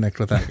how to connect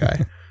with that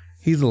guy.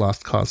 He's a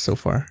lost cause so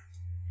far.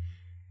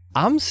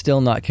 I'm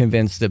still not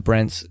convinced that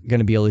Brent's going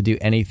to be able to do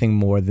anything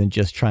more than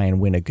just try and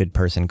win a good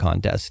person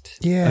contest.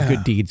 Yeah. A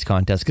good deeds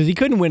contest. Because he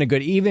couldn't win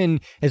even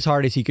as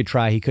hard as he could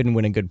try, he couldn't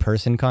win a good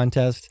person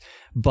contest.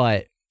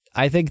 But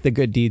I think the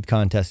good deed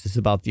contest is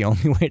about the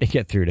only way to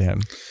get through to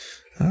him.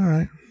 All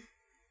right.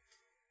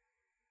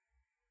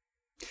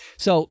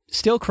 So,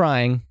 still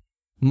crying,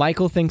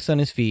 Michael thinks on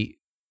his feet,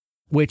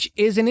 which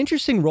is an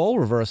interesting role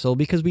reversal,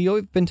 because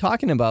we've been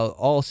talking about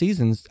all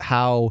seasons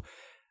how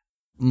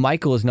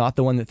Michael is not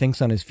the one that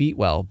thinks on his feet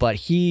well, but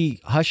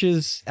he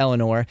hushes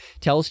Eleanor,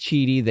 tells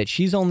Chidi that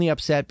she's only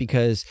upset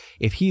because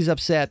if he's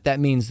upset, that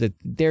means that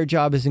their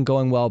job isn't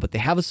going well, but they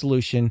have a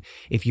solution.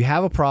 If you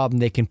have a problem,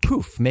 they can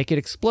make it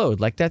explode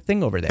like that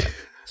thing over there.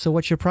 So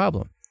what's your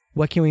problem?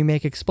 What can we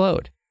make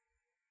explode?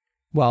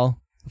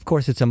 Well, of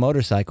course, it's a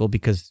motorcycle,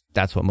 because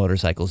that's what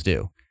motorcycles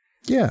do.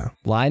 Yeah.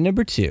 Line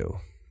number 2.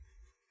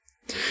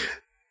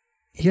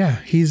 Yeah,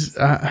 he's,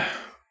 I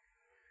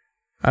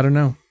don't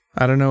know.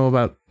 I don't know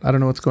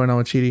what's going on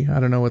with Chidi. I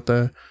don't know what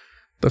the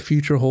the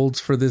future holds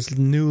for this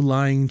new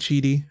lying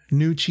Chidi.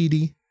 New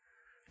Chidi.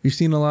 We've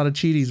seen a lot of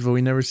Chidis, but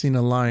we never seen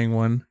a lying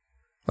one.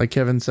 Like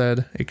Kevin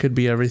said, it could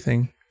be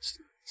everything.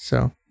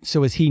 So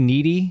is he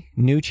needy,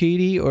 new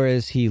Chidi, or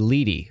is he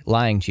leady,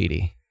 lying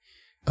Chidi?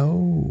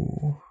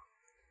 Oh.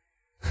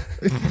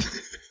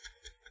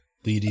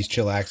 Leady's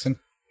chillaxin'.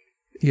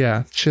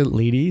 Yeah,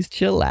 Leady's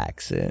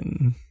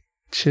chillaxin'.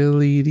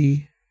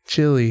 Chili.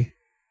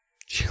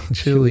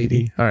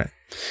 All right.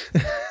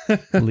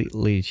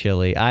 Lee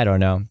Chili. I don't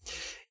know.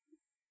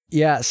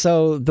 Yeah,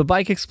 so the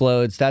bike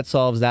explodes. That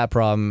solves that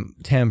problem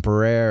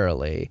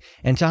temporarily.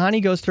 And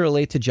Tahani goes to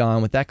relate to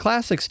John with that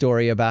classic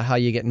story about how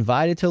you get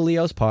invited to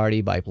Leo's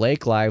party by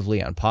Blake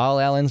Lively on Paul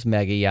Allen's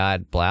mega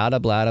yacht, blah, blah,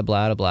 blah,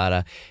 blah, blah,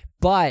 blah.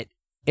 But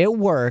it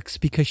works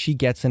because she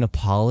gets an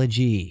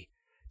apology.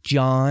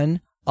 John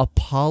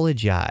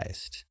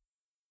apologized.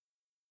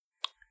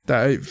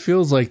 It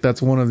feels like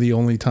that's one of the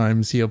only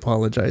times he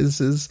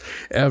apologizes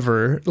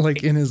ever,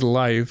 like in his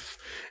life.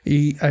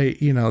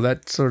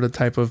 That sort of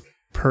type of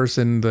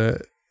person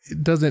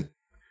that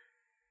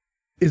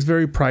is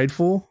very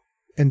prideful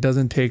and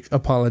doesn't take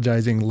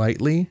apologizing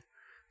lightly.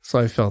 So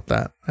I felt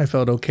that. I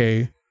felt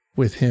okay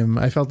with him.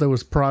 I felt there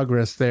was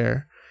progress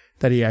there,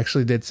 that he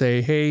actually did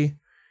say, hey,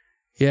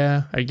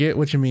 yeah, I get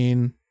what you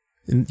mean.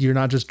 You're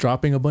not just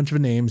dropping a bunch of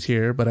names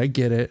here, but I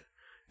get it.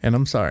 And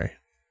I'm sorry.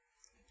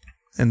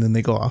 And then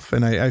they go off.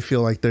 And I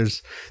feel like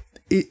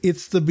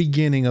it's the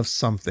beginning of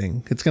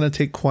something. It's going to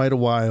take quite a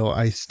while,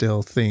 I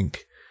still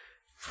think,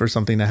 for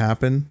something to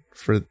happen,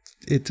 for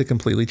it to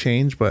completely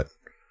change. But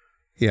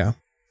yeah,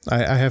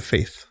 I have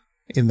faith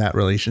in that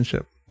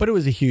relationship. But it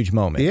was a huge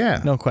moment.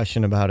 Yeah. No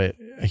question about it.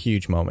 A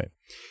huge moment.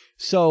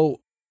 So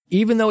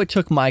even though it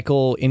took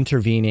Michael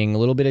intervening, a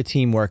little bit of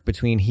teamwork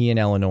between he and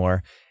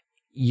Eleanor,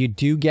 you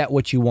do get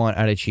what you want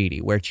out of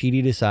Chidi, where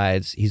Chidi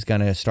decides he's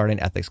going to start an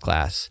ethics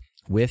class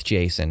with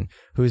Jason,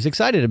 who's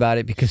excited about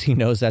it because he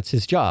knows that's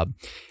his job.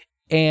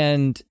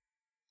 And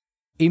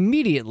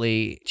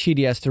immediately,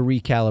 Chidi has to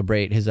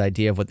recalibrate his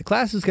idea of what the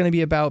class is going to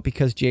be about,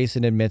 because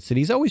Jason admits that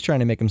he's always trying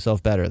to make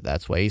himself better.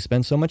 That's why he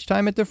spends so much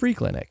time at the free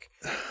clinic.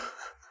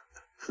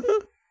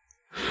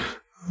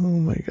 Oh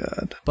my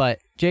God. But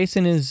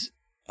Jason is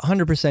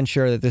 100%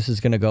 sure that this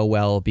is going to go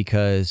well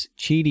because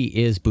Chidi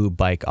is boob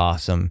bike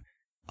awesome.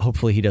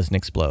 Hopefully he doesn't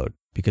explode,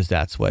 because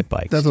that's what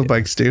bikes do. That's what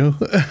bikes do.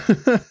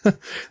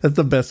 That's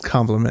the best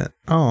compliment.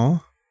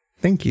 Oh,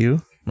 thank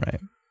you. Right.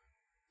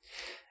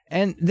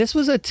 And this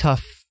was a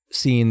tough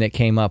scene that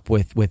came up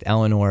with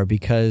Eleanor,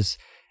 because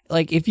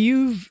like if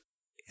you've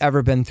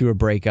ever been through a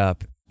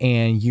breakup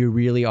and you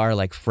really are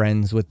like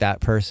friends with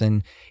that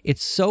person,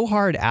 it's so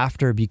hard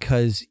after,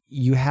 because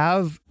you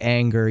have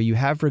anger, you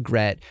have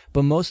regret,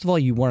 but most of all,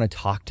 you want to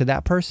talk to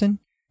that person.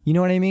 You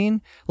know what I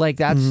mean? Like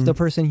that's the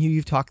person who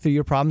you've talked through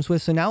your problems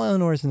with. So now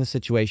Eleanor's in a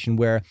situation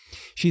where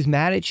she's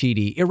mad at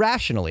Chidi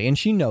irrationally, and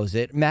she knows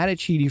it, mad at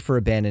Chidi for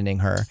abandoning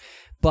her.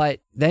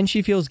 But then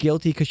she feels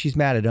guilty because she's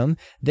mad at him.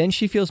 Then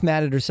she feels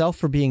mad at herself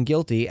for being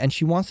guilty, and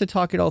she wants to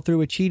talk it all through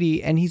with Chidi,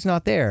 and he's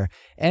not there.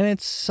 And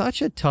it's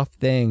such a tough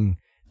thing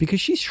because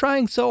she's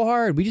trying so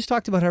hard. We just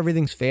talked about how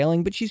everything's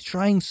failing, but she's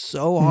trying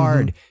so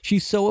hard.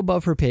 She's so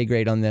above her pay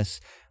grade on this.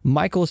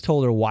 Michael has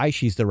told her why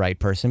she's the right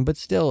person, but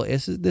still,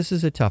 this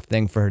is a tough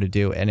thing for her to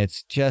do. And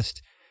it's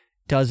just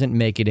doesn't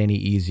make it any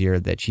easier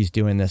that she's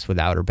doing this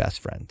without her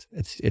best friend.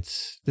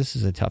 This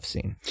is a tough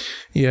scene.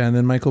 Yeah. And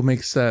then Michael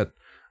makes that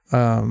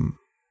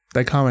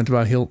comment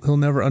about he'll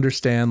never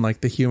understand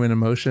like the human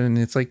emotion. And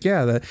it's like,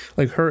 yeah, that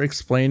like her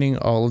explaining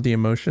all of the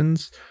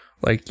emotions,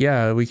 like,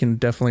 yeah, we can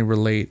definitely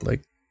relate.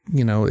 Like,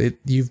 you know,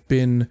 you've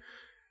been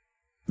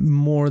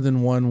more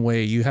than one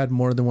way. You had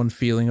more than one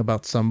feeling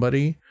about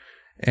somebody.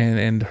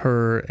 And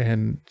her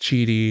and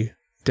Chidi,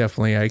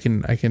 definitely I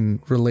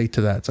can relate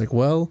to that. It's like,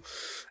 well,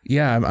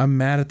 yeah, I'm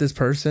mad at this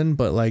person,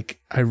 but like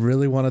I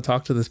really want to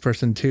talk to this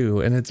person too,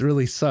 and it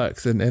really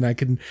sucks. And I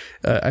can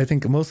I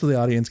think most of the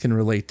audience can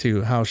relate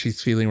to how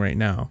she's feeling right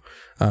now,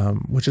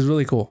 which is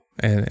really cool.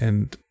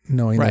 And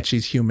knowing that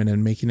she's human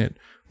and making it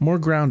more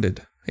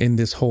grounded in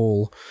this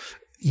whole,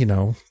 you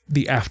know,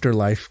 the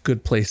afterlife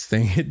good place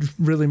thing. It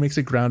really makes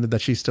it grounded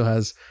that she still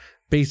has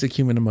basic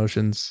human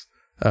emotions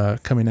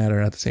coming at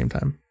her at the same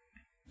time.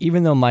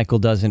 Even though Michael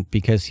doesn't,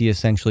 because he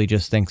essentially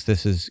just thinks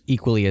this is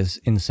equally as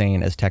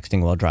insane as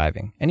texting while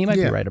driving. And he might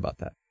be right about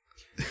that.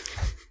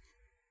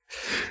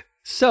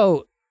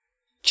 So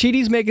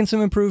Chidi's making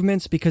some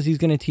improvements because he's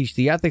going to teach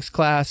the ethics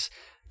class.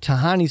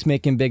 Tahani's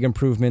making big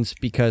improvements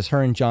because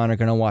her and John are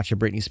going to watch a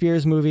Britney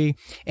Spears movie.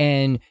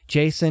 And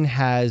Jason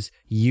has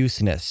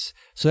useness.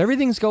 So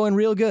everything's going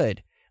real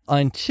good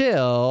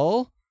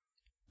until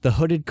the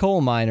hooded coal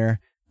miner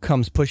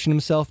comes pushing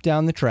himself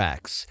down the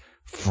tracks.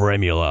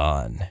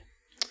 Fremulon.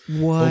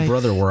 What? Oh,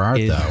 brother, where art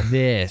is thou?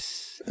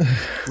 This?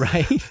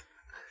 Right?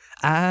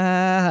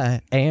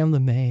 I am the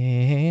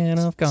man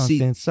of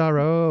constant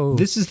sorrow.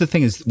 This is the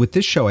thing is with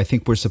this show, I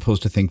think we're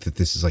supposed to think that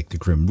this is like the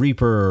Grim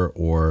Reaper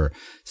or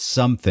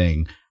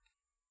something.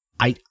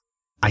 I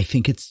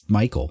think it's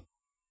Michael.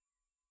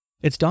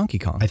 It's Donkey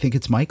Kong. I think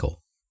it's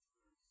Michael.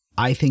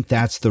 I think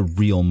that's the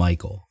real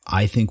Michael.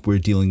 I think we're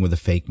dealing with a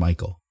fake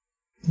Michael.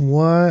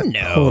 What? No.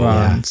 Hold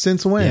on. Yeah.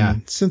 Since when? Yeah.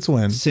 Since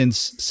when?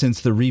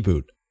 Since the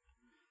reboot.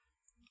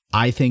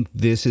 I think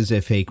this is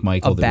a fake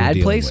Michael. A that we're bad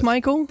dealing place, with.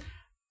 Michael?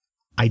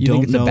 I You don't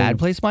think it's know. a bad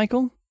place,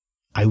 Michael?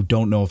 I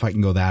don't know if I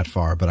can go that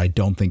far, but I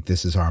don't think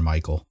this is our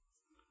Michael.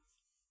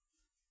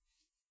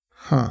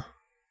 Huh.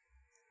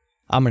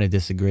 I'm going to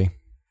disagree.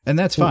 And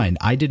that's fine.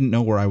 I didn't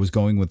know where I was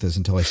going with this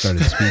until I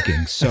started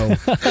speaking.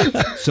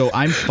 So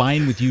I'm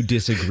fine with you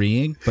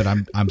disagreeing, but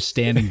I'm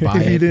standing by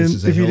If you it. This didn't-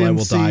 is a if you hill I didn't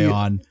will die see-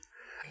 on.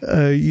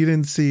 You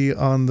didn't see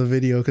on the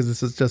video, because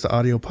this is just an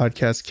audio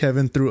podcast,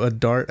 Kevin threw a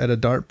dart at a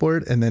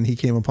dartboard and then he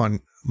came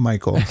upon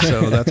Michael.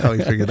 So that's how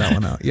he figured that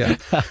one out. Yeah.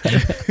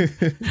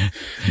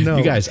 No,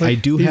 You guys, I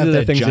do these have are the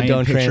that things that giant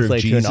don't picture of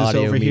translate to an Jesus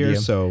audio over here,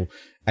 medium. so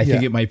I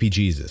think Yeah. it might be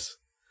Jesus.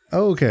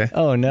 Oh, okay.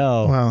 Oh,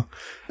 no. Wow.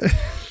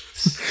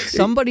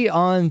 Somebody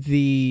on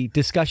the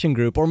discussion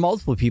group, or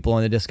multiple people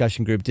on the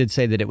discussion group, did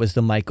say that it was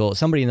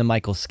somebody in the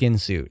Michael skin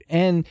suit.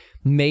 And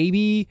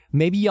maybe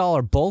y'all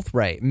are both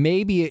right.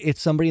 Maybe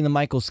it's somebody in the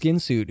Michael skin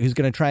suit who's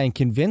going to try and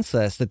convince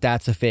us that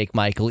that's a fake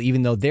Michael,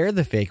 even though they're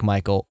the fake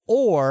Michael.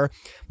 Or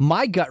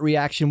my gut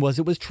reaction was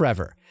it was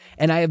Trevor.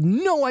 And I have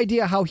no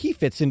idea how he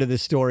fits into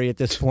this story at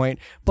this point.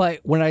 But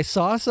when I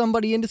saw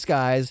somebody in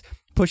disguise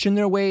pushing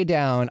their way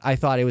down, I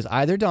thought it was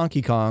either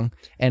Donkey Kong,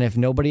 and if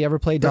nobody ever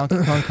played Donkey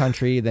Kong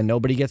Country, then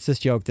nobody gets this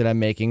joke that I'm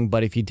making,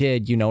 but if you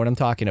did, you know what I'm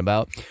talking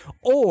about,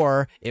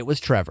 or it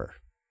was Trevor.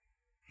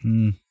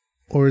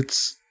 Or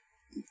it's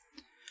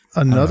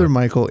another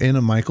Michael in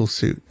a Michael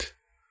suit.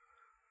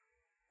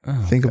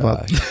 Oh, Think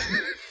about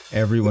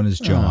Everyone is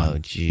John. Oh,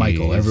 geez.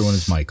 Michael. Everyone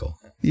is Michael.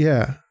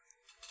 Yeah.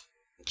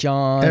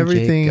 John,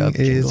 Everything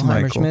Jacob, is Jingleheimer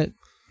Michael. Schmidt.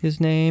 His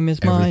name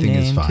is my Everything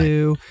is name fine.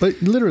 too. But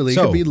literally, it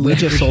So could be we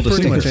just sold a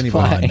pretty much sticker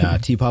anybody. on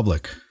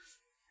T-Public.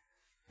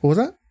 What was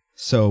that?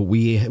 So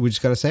we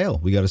just got a sale.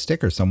 We got a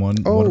sticker. One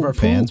of Oh, our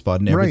fans cool.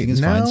 bought an Everything Right is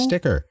Fine now?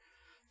 sticker.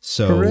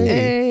 So Hooray.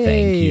 Hey,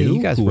 thank you,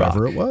 you guys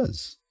whoever rock. it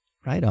was.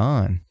 Right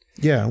on.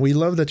 Yeah, we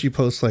love that you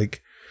post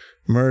like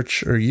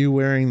merch or you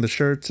wearing the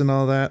shirts and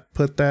all that.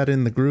 Put that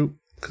in the group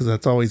because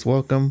that's always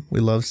welcome. We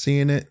love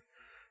seeing it.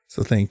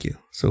 So thank you.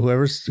 So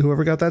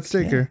whoever got that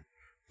sticker,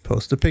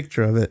 post a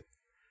picture of it.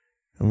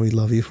 And we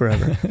love you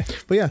forever.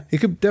 But yeah, it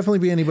could definitely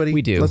be anybody.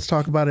 We do. Let's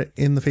talk about it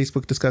in the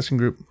Facebook discussion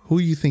group. Who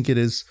you think it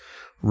is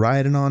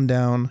riding on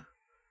down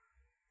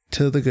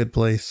to the good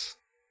place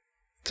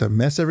to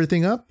mess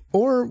everything up?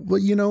 Or, well,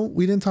 you know,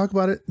 we didn't talk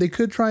about it. They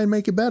could try and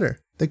make it better.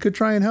 They could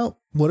try and help.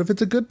 What if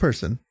it's a good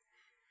person?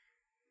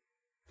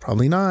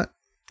 Probably not.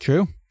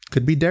 True.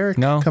 Could be Derek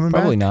No, coming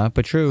probably back. not,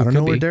 but true. I don't Could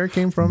know where be. Derek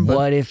came from, but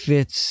What if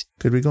it's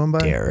could be going by.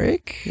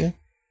 Derek? Yeah.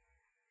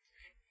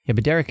 Yeah,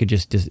 but Derek could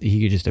just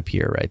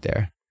appear right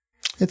there.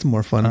 It's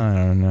more fun. I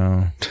don't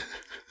know.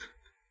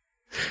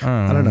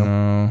 I don't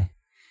know.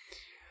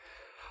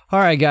 All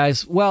right,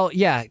 guys. Well,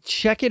 yeah,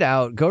 check it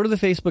out. Go to the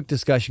Facebook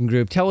discussion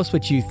group. Tell us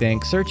what you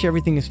think. Search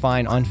Everything is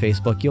Fine on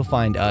Facebook. You'll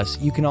find us.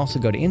 You can also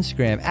go to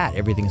Instagram at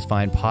Everything is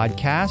Fine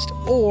Podcast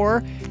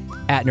or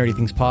at Nerdy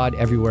Things Pod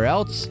everywhere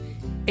else,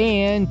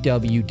 and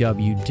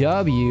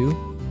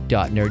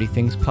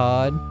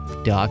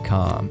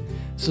www.nerdythingspod.com.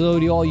 So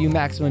to all you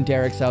Maximum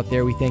Dereks out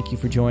there, we thank you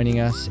for joining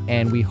us,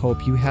 and we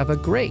hope you have a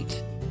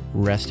great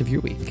rest of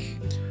your week.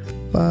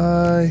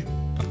 Bye.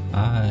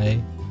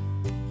 Bye.